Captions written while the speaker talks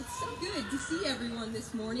good to see everyone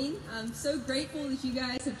this morning. I'm so grateful that you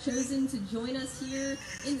guys have chosen to join us here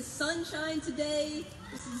in the sunshine today.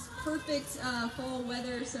 This is perfect fall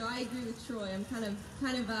weather, so I agree with Troy. I'm kind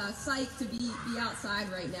of psyched to be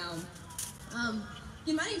outside right now.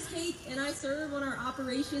 Again, my name's Kate, and I serve on our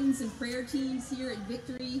operations and prayer teams here at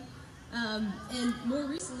Victory. And more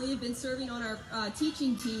recently, I've been serving on our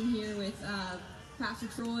teaching team here with Pastor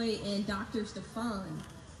Troy and Dr. Stefan.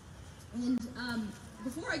 And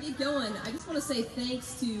before I get going, I just want to say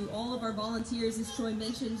thanks to all of our volunteers, as Troy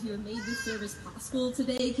mentioned, who have made this service possible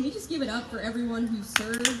today. Can we just give it up for everyone who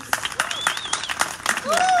serves?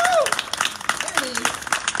 Woo! There it is.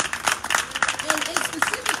 And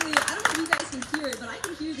specifically, I don't know if you guys can hear it, but I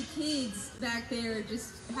can hear the kids back there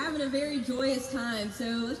just having a very joyous time. So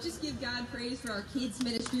let's just give God praise for our kids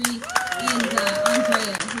ministry and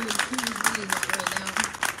Andrea, who is leading it right now.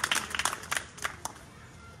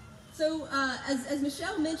 So, as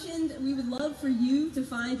Michelle mentioned, we would love for you to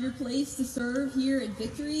find your place to serve here at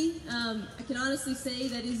Victory. I can honestly say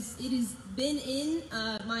that it has been in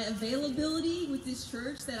my availability with this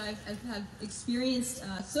church that I've experienced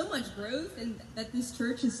so much growth, and that this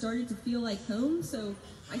church has started to feel like home. So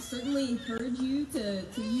I certainly encourage you to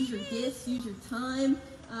use your gifts, use your time,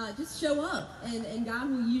 just show up, and God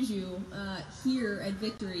will use you here at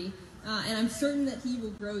Victory, and I'm certain that He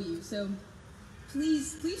will grow you. So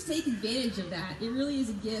Please take advantage of that. It really is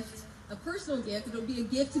a gift, a personal gift. It'll be a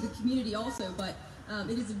gift to the community also, but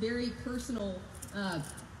it is a very personal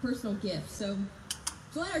gift. So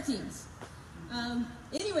join our teams.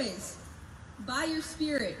 Anyways, By Your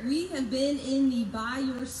Spirit. We have been in the By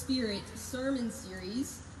Your Spirit sermon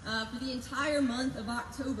series for the entire month of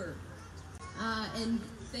October. And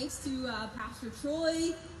thanks to Pastor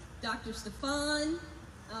Troy, Dr. Stefan,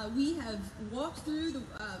 we have walked through,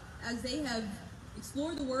 as they have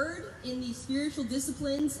explore the Word in the spiritual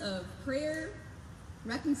disciplines of prayer,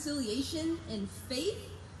 reconciliation, and faith.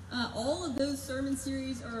 All of those sermon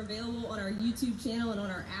series are available on our YouTube channel and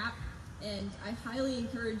on our app, and I highly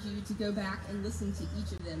encourage you to go back and listen to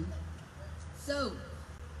each of them. So,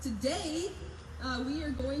 today, we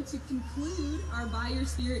are going to conclude our By Your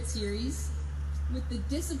Spirit series with the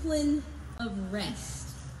discipline of rest.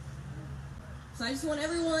 So I just want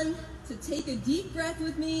everyone to take a deep breath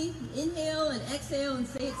with me, inhale and exhale, and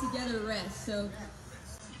say it together, rest. So,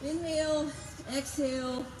 inhale,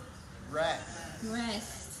 exhale, rest.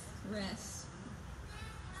 Rest.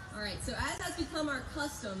 All right, so as has become our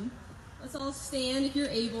custom, let's all stand, if you're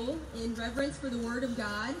able, in reverence for the Word of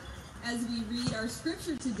God as we read our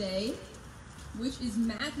scripture today, which is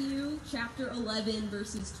Matthew chapter 11,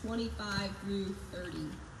 verses 25 through 30.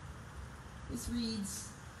 This reads,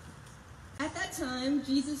 "At that time,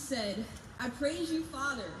 Jesus said, 'I praise you,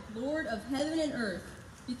 Father, Lord of heaven and earth,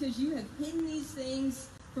 because you have hidden these things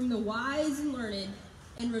from the wise and learned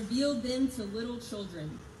and revealed them to little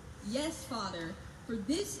children. Yes, Father, for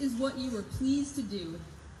this is what you were pleased to do.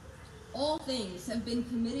 All things have been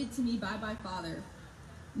committed to me by my Father.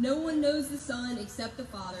 No one knows the Son except the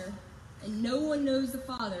Father, and no one knows the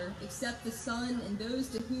Father except the Son and those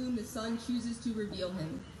to whom the Son chooses to reveal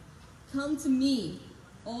him. Come to me,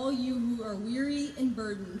 all you who are weary and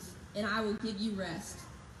burdened, and I will give you rest.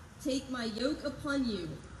 Take my yoke upon you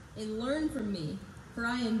and learn from me, for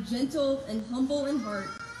I am gentle and humble in heart,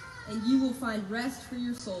 and you will find rest for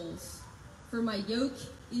your souls. For my yoke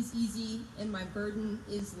is easy and my burden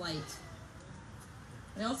is light.'"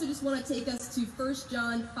 And I also just want to take us to 1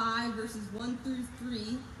 John 5, verses 1 through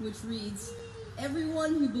 3, which reads,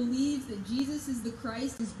 "Everyone who believes that Jesus is the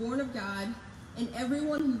Christ is born of God, and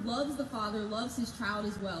everyone who loves the Father loves his child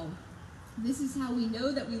as well. This is how we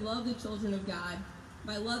know that we love the children of God,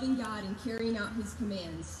 by loving God and carrying out his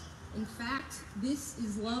commands. In fact, this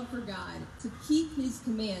is love for God, to keep his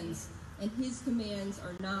commands, and his commands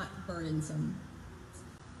are not burdensome."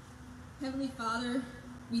 Heavenly Father,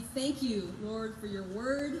 we thank you, Lord, for your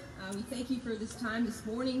word. We thank you for this time this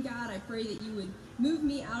morning, God. I pray that you would move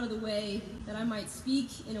me out of the way, that I might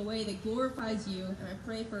speak in a way that glorifies you. And I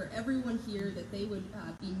pray for everyone here that they would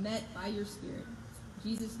be met by your Spirit. In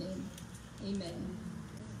Jesus' name, amen.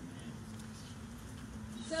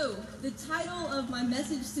 So, the title of my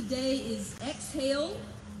message today is Exhale.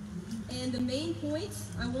 And the main point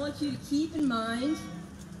I want you to keep in mind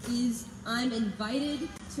is I'm invited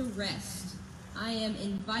to rest. I am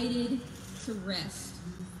invited to rest.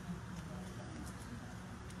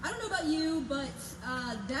 I don't know about you, but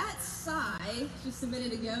that sigh just a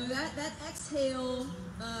minute ago, that exhale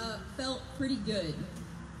felt pretty good.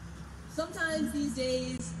 Sometimes these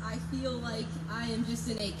days I feel like I am just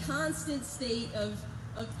in a constant state of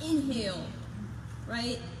inhale,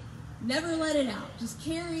 right? Never let it out. Just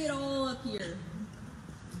carry it all up here.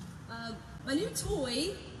 My new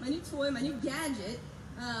gadget,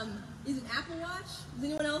 is an Apple Watch. Does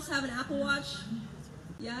anyone else have an Apple Watch?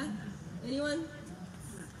 Yeah? Anyone?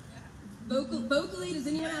 Vocally, does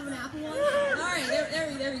anyone have an Apple Watch? All right,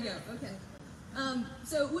 there we go. Okay.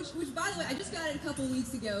 Which by the way, I just got it a couple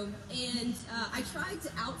weeks ago, and I tried to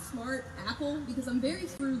outsmart Apple because I'm very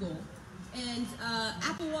frugal, and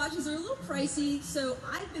Apple Watches are a little pricey, so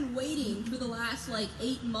I've been waiting for the last like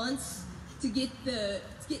 8 months to get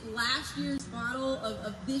last year's model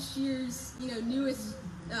of this year's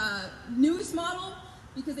newest model,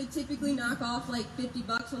 because they typically knock off like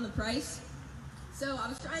 $50 on the price. So I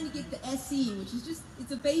was trying to get the SE, which is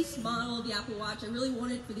it's a base model of the Apple Watch. I really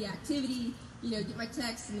wanted it for the activity, get my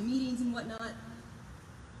texts and the meetings and whatnot.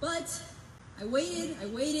 But I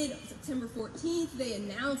waited. September 14th, they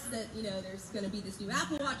announced that, there's going to be this new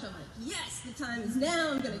Apple Watch. I'm like, yes, the time is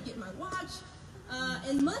now. I'm going to get my watch.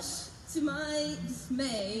 And much to my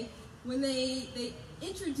dismay, when they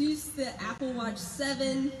introduced the Apple Watch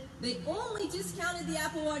 7, they only discounted the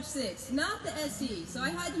Apple Watch 6, not the SE. So I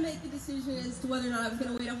had to make the decision as to whether or not I was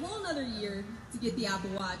going to wait a whole nother year to get the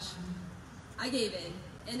Apple Watch. I gave in,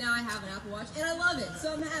 and now I have an Apple Watch, and I love it,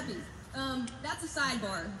 so I'm happy. That's a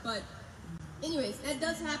sidebar, but anyways, that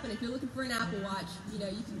does happen. If you're looking for an Apple Watch,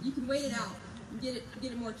 you can wait it out and get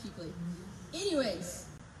it more cheaply. Anyways,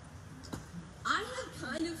 I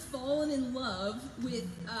have kind of fallen in love with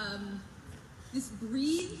this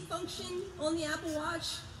breathe function on the Apple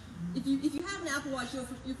Watch. If you have an Apple Watch,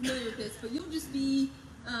 you're familiar with this, but you'll just be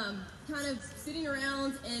kind of sitting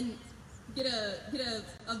around and get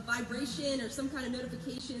a vibration or some kind of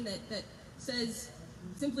notification that says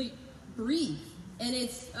simply breathe. And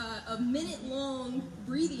it's a minute-long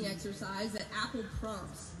breathing exercise that Apple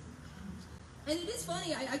prompts. And it is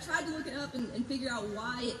funny, I tried to look it up and figure out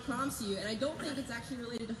why it prompts you, and I don't think it's actually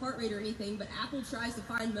related to heart rate or anything, but Apple tries to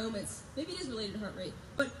find moments, maybe it is related to heart rate,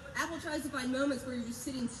 but Apple tries to find moments where you're just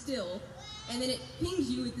sitting still, and then it pings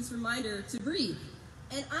you with this reminder to breathe.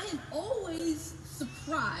 And I am always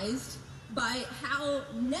surprised by how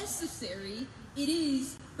necessary it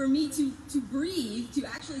is for me to breathe, to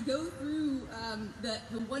actually go through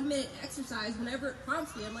the 1 minute exercise whenever it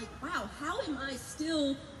prompts me. I'm like, wow, how am I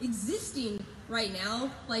still existing right now?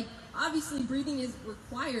 Like, obviously breathing is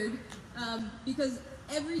required, because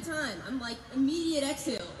every time I'm like, immediate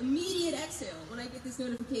exhale when I get this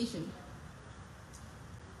notification.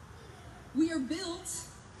 We are built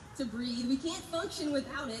to breathe. We can't function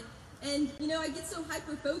without it. And, I get so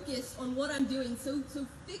hyper-focused on what I'm doing, so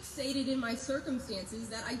fixated in my circumstances,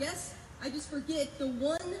 that I guess I just forget the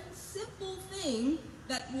one simple thing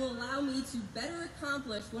that will allow me to better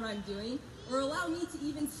accomplish what I'm doing, or allow me to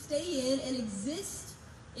even stay in and exist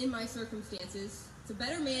in my circumstances, to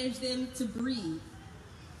better manage them, to breathe.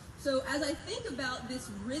 So as I think about this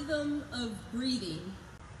rhythm of breathing,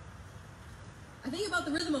 I think about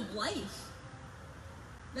the rhythm of life.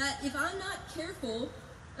 That if I'm not careful,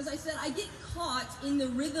 as I said, I get caught in the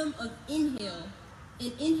rhythm of inhale,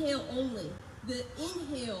 and inhale only. The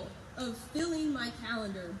inhale of filling my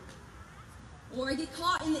calendar. Or I get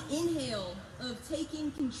caught in the inhale of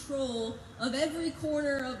taking control of every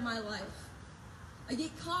corner of my life. I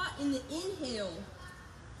get caught in the inhale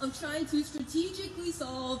of trying to strategically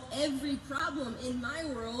solve every problem in my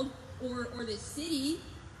world, or this city,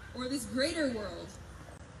 or this greater world.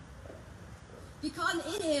 Get caught in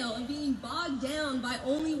the inhale of being bogged down by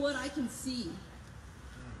only what I can see.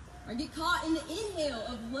 I get caught in the inhale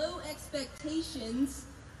of low expectations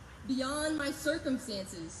beyond my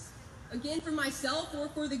circumstances. Again, for myself or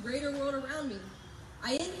for the greater world around me.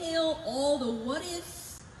 I inhale all the what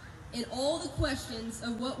ifs and all the questions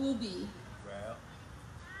of what will be.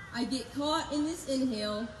 I get caught in this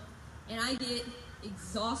inhale, and I get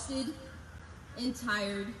exhausted and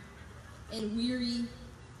tired and weary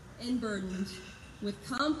and burdened with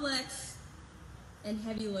complex and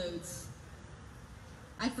heavy loads.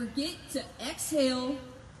 I forget to exhale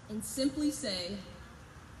and simply say,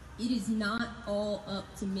 it is not all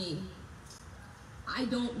up to me. I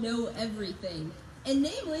don't know everything. And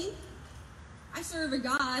namely, I serve a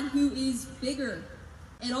God who is bigger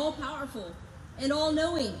and all-powerful and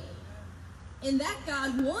all-knowing. And that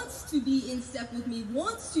God wants to be in step with me,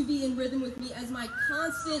 wants to be in rhythm with me as my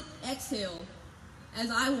constant exhale as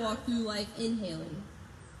I walk through life inhaling.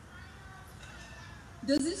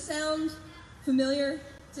 Does this sound familiar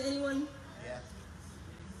to anyone? Yeah.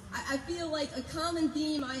 I feel like a common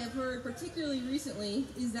theme I have heard, particularly recently,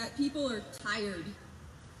 is that people are tired.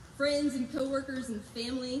 Friends and coworkers and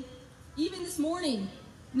family. Even this morning,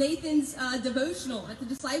 Nathan's devotional at the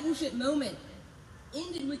discipleship moment.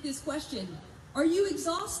 ended with this question: are you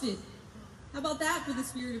exhausted? How about that for the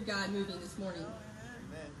Spirit of God moving this morning?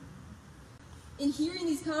 In hearing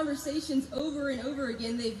these conversations over and over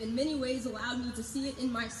again, they've in many ways allowed me to see it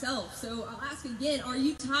in myself. So I'll ask again, are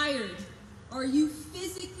you tired? Are you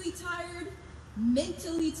physically tired,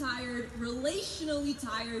 mentally tired, relationally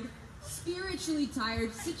tired, spiritually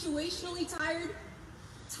tired, situationally tired,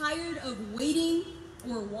 tired of waiting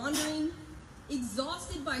or wandering,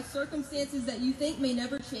 exhausted by circumstances that you think may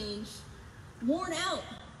never change, worn out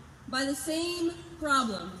by the same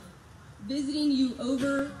problem visiting you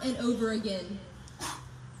over and over again,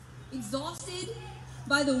 exhausted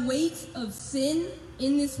by the weight of sin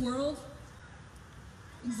in this world,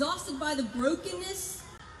 exhausted by the brokenness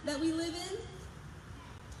that we live in?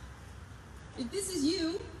 If this is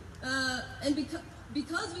you, and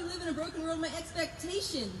because we live in a broken world, my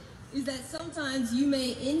expectation is that sometimes you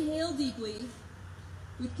may inhale deeply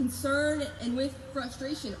with concern and with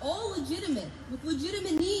frustration, all legitimate, with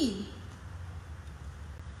legitimate need.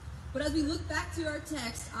 But as we look back to our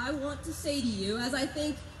text, I want to say to you, as I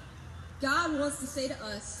think God wants to say to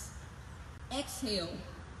us, exhale.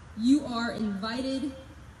 You are invited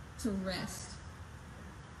to rest.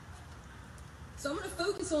 So I'm going to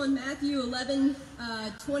focus on Matthew 11,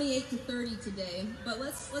 28 to 30 today, but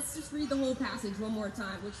let's just read the whole passage one more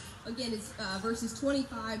time, which again is verses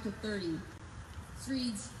 25 to 30. This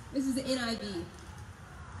reads, this is the NIV.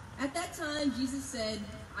 At that time, Jesus said,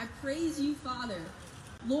 I praise you, Father,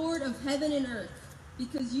 Lord of heaven and earth,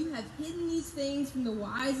 because you have hidden these things from the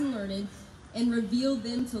wise and learned and revealed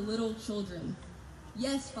them to little children.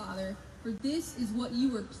 Yes, Father, for this is what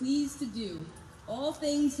you were pleased to do. All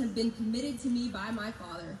things have been committed to me by my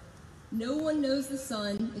Father. No one knows the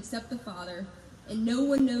Son except the Father, and no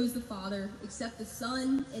one knows the Father except the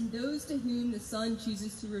Son and those to whom the Son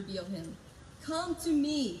chooses to reveal him. Come to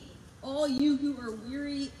me, all you who are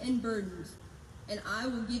weary and burdened, and I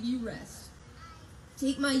will give you rest.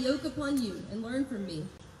 Take my yoke upon you and learn from me,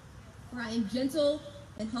 for I am gentle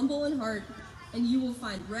and humble in heart, and you will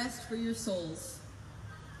find rest for your souls.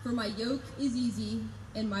 For my yoke is easy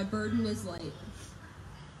and my burden is light.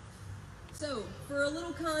 So, for a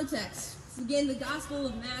little context, it's again the Gospel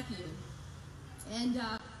of Matthew. And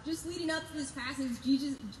just leading up to this passage,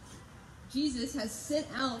 Jesus has sent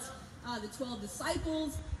out the 12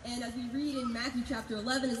 disciples, and as we read in Matthew chapter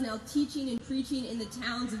 11, is now teaching and preaching in the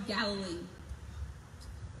towns of Galilee.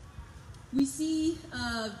 We see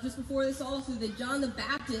just before this also that John the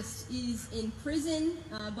Baptist is in prison,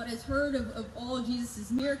 but has heard of all of Jesus'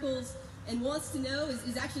 miracles and wants to know,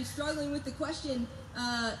 is actually struggling with the question,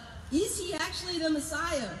 is he actually the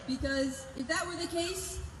Messiah? Because if that were the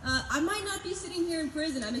case, I might not be sitting here in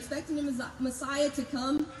prison. I'm expecting a Messiah to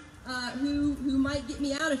come who might get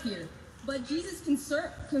me out of here. But Jesus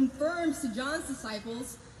confirms to John's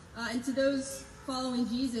disciples and to those following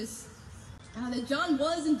Jesus that John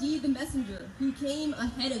was indeed the messenger who came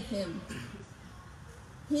ahead of him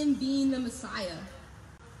being the Messiah.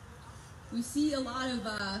 We see a lot of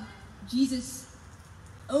Jesus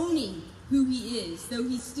owning who he is, though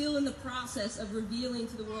he's still in the process of revealing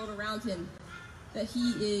to the world around him that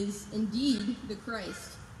he is indeed the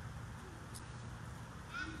Christ.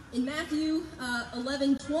 In Matthew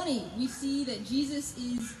 11:20, we see that Jesus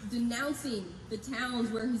is denouncing the towns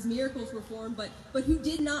where his miracles were formed, but who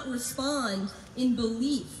did not respond in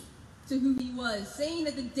belief to who he was, saying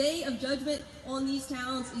that the day of judgment on these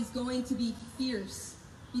towns is going to be fierce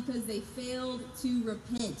because they failed to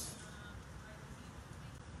repent.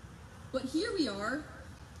 But here we are,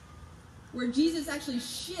 where Jesus actually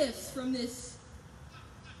shifts from this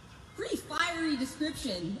pretty fiery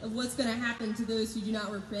description of what's going to happen to those who do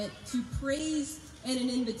not repent to praise and an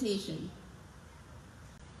invitation.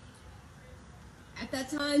 At that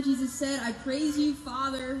time, Jesus said, I praise you,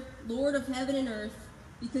 Father, Lord of heaven and earth,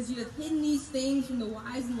 because you have hidden these things from the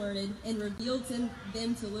wise and learned and revealed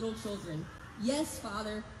them to little children. Yes,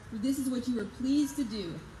 Father, for this is what you were pleased to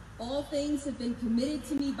do. All things have been committed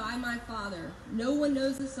to me by my Father. No one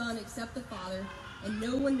knows the Son except the Father, and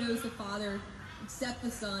no one knows the Father except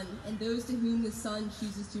the Son, and those to whom the Son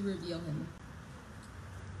chooses to reveal him.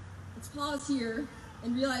 Let's pause here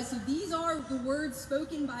and realize, so these are the words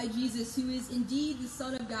spoken by Jesus, who is indeed the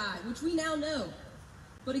Son of God, which we now know.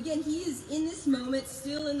 But again, he is in this moment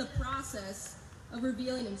still in the process of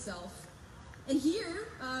revealing himself. And here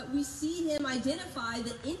we see him identify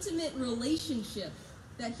the intimate relationship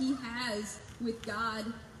that he has with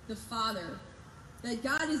God the Father. That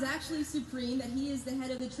God is actually supreme, that he is the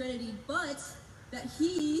head of the Trinity, but that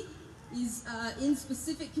he is in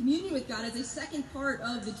specific communion with God as a second part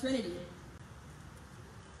of the Trinity.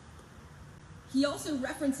 he also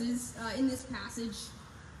references in this passage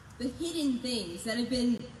the hidden things that have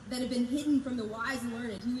been hidden from the wise and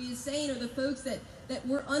learned, who he is saying are the folks that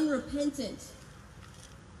were unrepentant.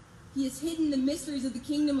 He has hidden the mysteries of the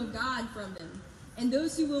kingdom of God from them. And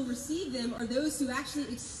those who will receive them are those who actually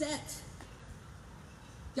accept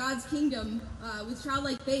God's kingdom with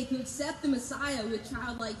childlike faith, who accept the Messiah with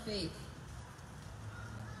childlike faith.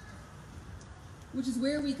 Which is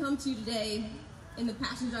where we come to today in the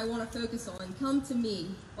passage I want to focus on. Come to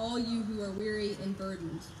me, all you who are weary and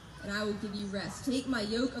burdened, and I will give you rest. Take my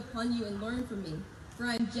yoke upon you and learn from me, for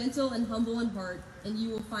I am gentle and humble in heart, and you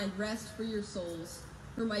will find rest for your souls.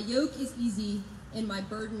 For my yoke is easy and my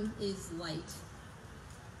burden is light.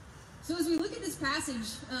 So as we look at this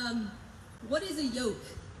passage, what is a yoke?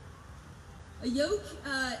 A yoke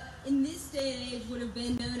in this day and age would have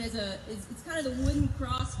been known as it's kind of the wooden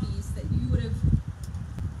cross piece that you would have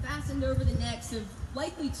fastened over the necks of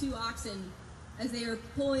likely two oxen as they are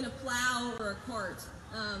pulling a plow or a cart.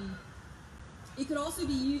 It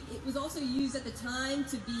was also used at the time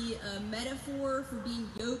to be a metaphor for being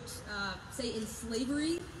yoked, say in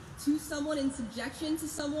slavery, to someone, in subjection to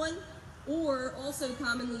someone, or also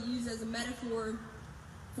commonly used as a metaphor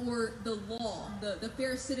for the law, the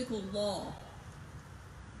Pharisaical law.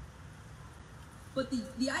 But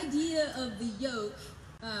the idea of the yoke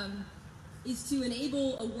is to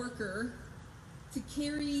enable a worker to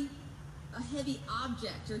carry a heavy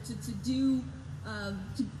object, or to do,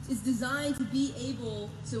 is designed to be able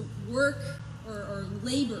to work or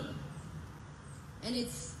labor. And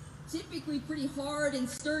it's typically pretty hard and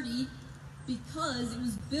sturdy because it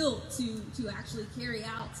was built to actually carry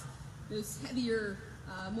out those heavier,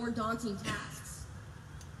 more daunting tasks.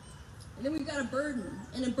 And then we've got a burden.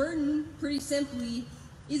 And a burden, pretty simply,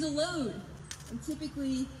 is a load, and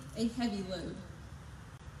typically a heavy load.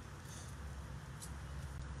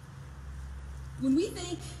 When we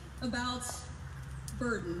think about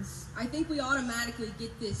burdens, I think we automatically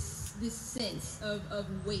get this sense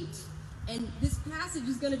of weight. And this passage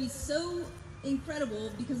is going to be so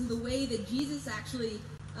incredible because of the way that Jesus actually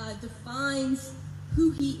defines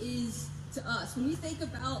who he is to us. When we think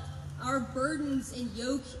about our burdens and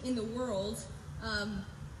yoke in the world,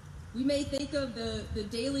 we may think of the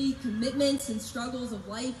daily commitments and struggles of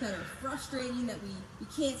life that are frustrating, that we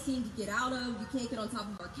can't seem to get out of, we can't get on top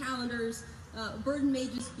of our calendars. A burden may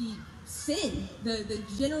just be sin, the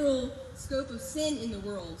general scope of sin in the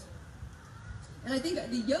world. And I think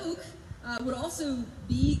the yoke would also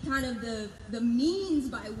be kind of the means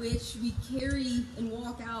by which we carry and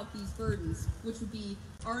walk out these burdens, which would be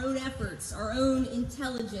our own efforts, our own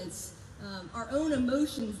intelligence, our own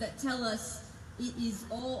emotions that tell us it is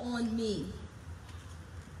all on me.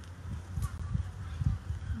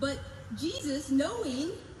 But Jesus,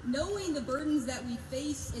 knowing the burdens that we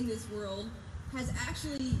face in this world, has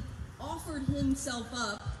actually offered himself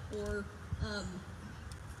up, or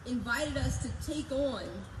invited us to take on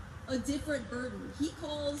a different burden. He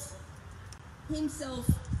calls himself,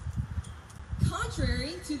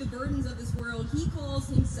 contrary to the burdens of this world, he calls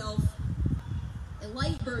himself a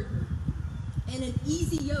light burden and an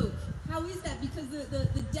easy yoke. How is that? Because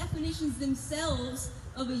the definitions themselves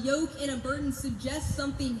of a yoke and a burden suggest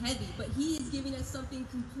something heavy, but he is giving us something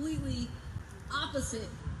completely opposite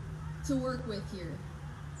to work with here.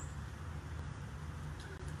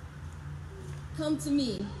 Come to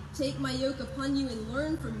me, take my yoke upon you and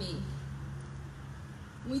learn from me.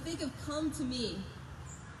 When we think of come to me,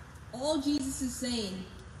 all Jesus is saying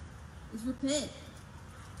is repent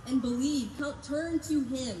and believe. Turn to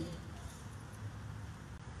him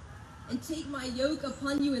and take my yoke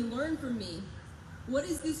upon you and learn from me. What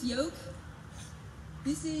is this yoke?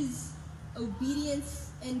 This is obedience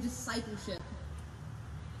and discipleship.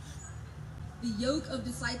 The yoke of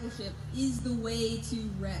discipleship is the way to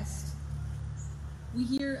rest. We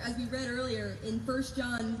hear, as we read earlier in 1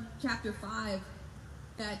 John chapter 5,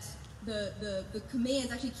 that the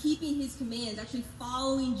commands, actually keeping his commands, actually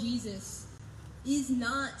following Jesus, is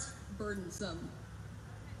not burdensome.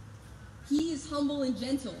 He is humble and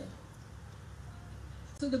gentle.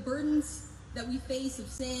 So the burdens that we face of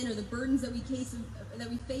sin, or the burdens that we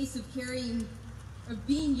face of carrying, of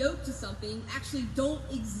being yoked to something, actually don't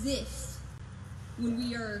exist when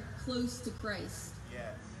we are close to Christ.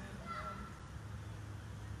 Yes.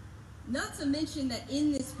 Not to mention that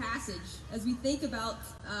in this passage, as we think about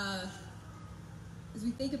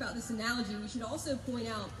this analogy, we should also point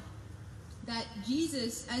out that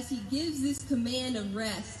Jesus, as he gives this command of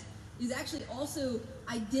rest, is actually also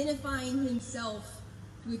identifying himself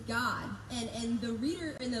with God. And the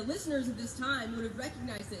reader and the listeners of this time would have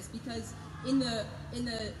recognized this, because In the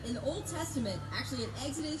Old Testament, actually in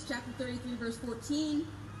Exodus chapter 33, verse 14,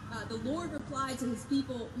 the Lord replied to his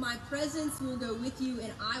people, "My presence will go with you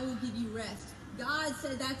and I will give you rest." God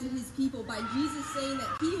said that to his people by Jesus saying that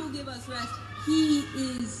he will give us rest. He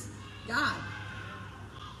is God.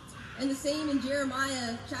 And the same in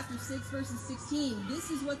Jeremiah chapter 6, verses 16. This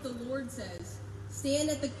is what the Lord says: "Stand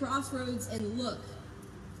at the crossroads and look.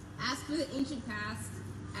 Ask for the ancient paths,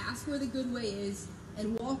 ask where the good way is,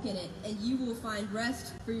 and walk in it, and you will find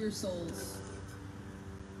rest for your souls."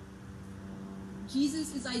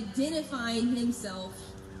 Jesus is identifying himself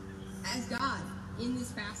as God in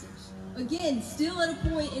this passage. Again, still at a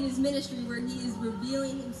point in his ministry where he is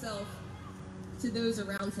revealing himself to those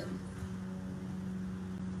around him.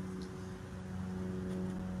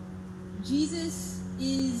 Jesus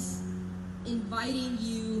is inviting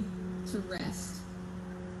you to rest.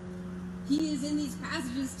 He is in these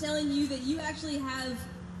passages telling you that you actually have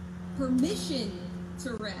permission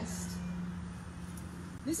to rest.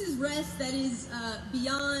 This is rest that is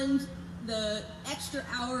beyond the extra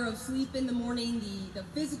hour of sleep in the morning, the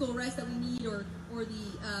physical rest that we need, or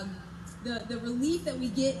the relief that we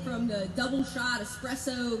get from the double shot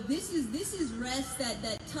espresso. This is rest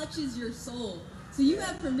that touches your soul. So you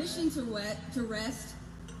have permission to rest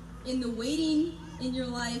in the waiting in your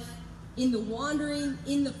life, in the wandering,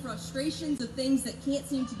 in the frustrations of things that can't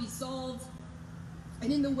seem to be solved,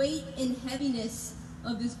 and in the weight and heaviness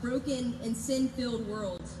of this broken and sin-filled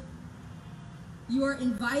world. You are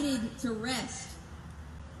invited to rest.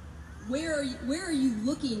 Where are you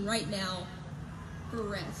looking right now for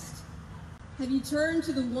rest? Have you turned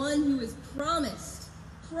to the one who has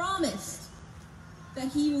promised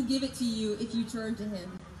that he will give it to you if you turn to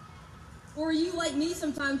him? Or are you like me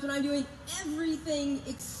sometimes when I'm doing everything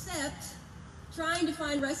except trying to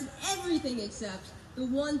find rest in everything except the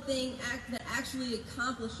one thing that actually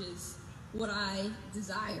accomplishes what I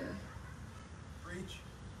desire? Preach.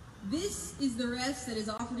 This is the rest that is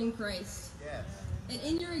offered in Christ. Yes. And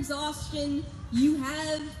in your exhaustion, you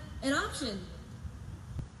have an option.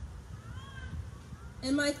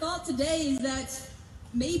 And my thought today is that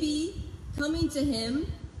maybe coming to him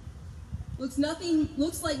looks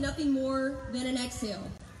like nothing more than an exhale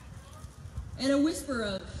and a whisper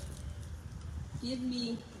of, "Give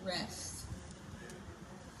me rest."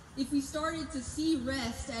 If we started to see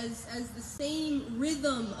rest as the same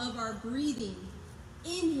rhythm of our breathing,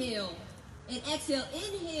 inhale and exhale,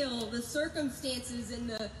 inhale the circumstances and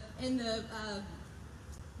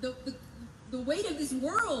the weight of this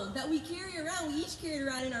world that we carry around, we each carry it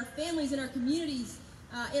around in our families, in our communities,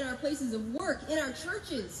 in our places of work, in our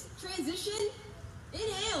churches. Transition,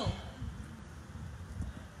 inhale.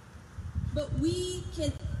 But we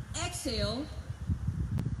can exhale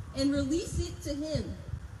and release it to him.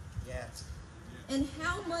 Yes. And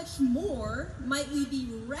how much more might we be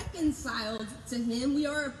reconciled to him? We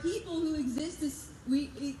are a people who exist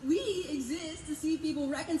we exist to see people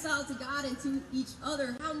reconciled to God and to each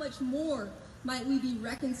other. How much more might we be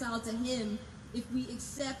reconciled to him if we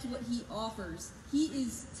accept what he offers? He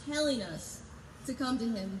is telling us to come to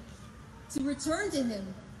him, to return to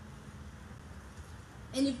him.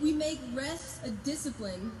 And if we make rest a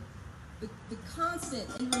discipline, the constant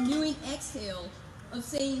and renewing exhale of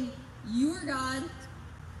saying, "You are God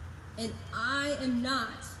and I am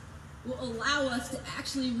not," will allow us to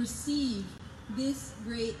actually receive this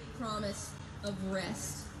great promise of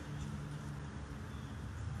rest.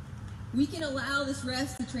 We can allow this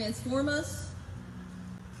rest to transform us.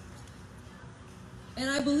 And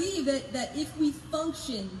I believe that if we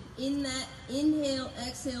function in that inhale,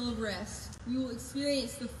 exhale of rest, we will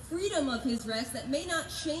experience the freedom of his rest that may not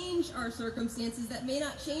change our circumstances, that may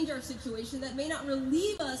not change our situation, that may not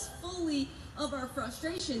relieve us fully of our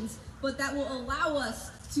frustrations, but that will allow us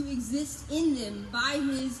to exist in them by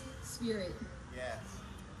his Spirit. Yes.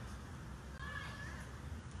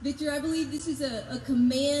 Victor, I believe this is a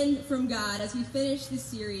command from God as we finish this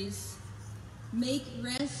series. Make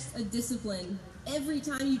rest a discipline. Every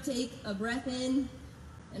time you take a breath in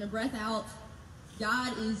and a breath out,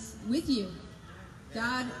 God is with you.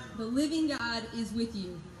 God, the living God, is with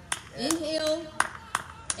you. Inhale,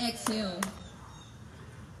 exhale.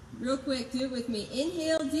 Real quick, do it with me.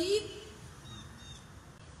 Inhale deep.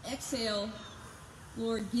 Exhale.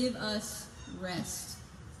 Lord, give us rest.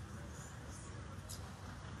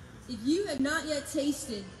 If you have not yet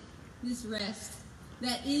tasted this rest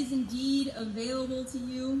that is indeed available to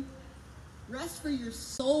you, rest for your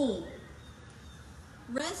soul.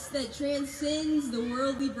 Rest that transcends the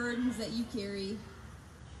worldly burdens that you carry.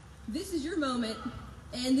 This is your moment,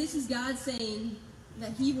 and this is God saying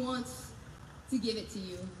that he wants to give it to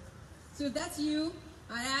you. So if that's you,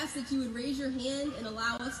 I'd ask that you would raise your hand and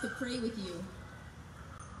allow us to pray with you,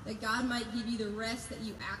 that God might give you the rest that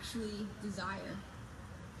you actually desire.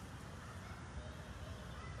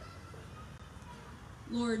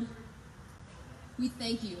 Lord, we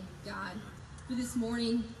thank you, God, for this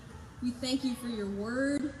morning. We thank you for your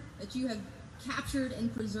word that you have captured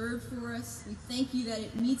and preserved for us. We thank you that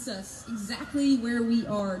it meets us exactly where we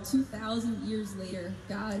are 2,000 years later,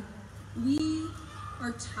 God. We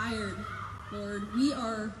are tired, Lord. We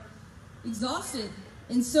are exhausted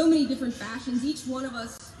in so many different fashions, each one of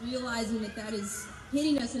us realizing that that is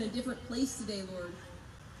hitting us in a different place today, Lord.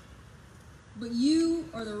 But you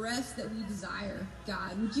are the rest that we desire,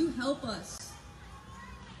 God. Would you help us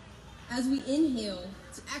as we inhale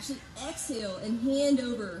to actually exhale and hand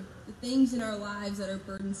over the things in our lives that are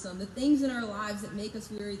burdensome, the things in our lives that make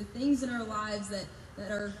us weary, the things in our lives that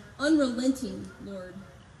are unrelenting, Lord.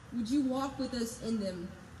 Would you walk with us in them?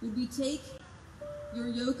 Would we take your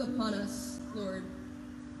yoke upon us, Lord,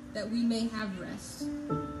 that we may have rest?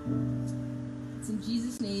 It's in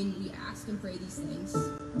Jesus' name we ask and pray these things.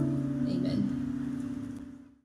 Amen.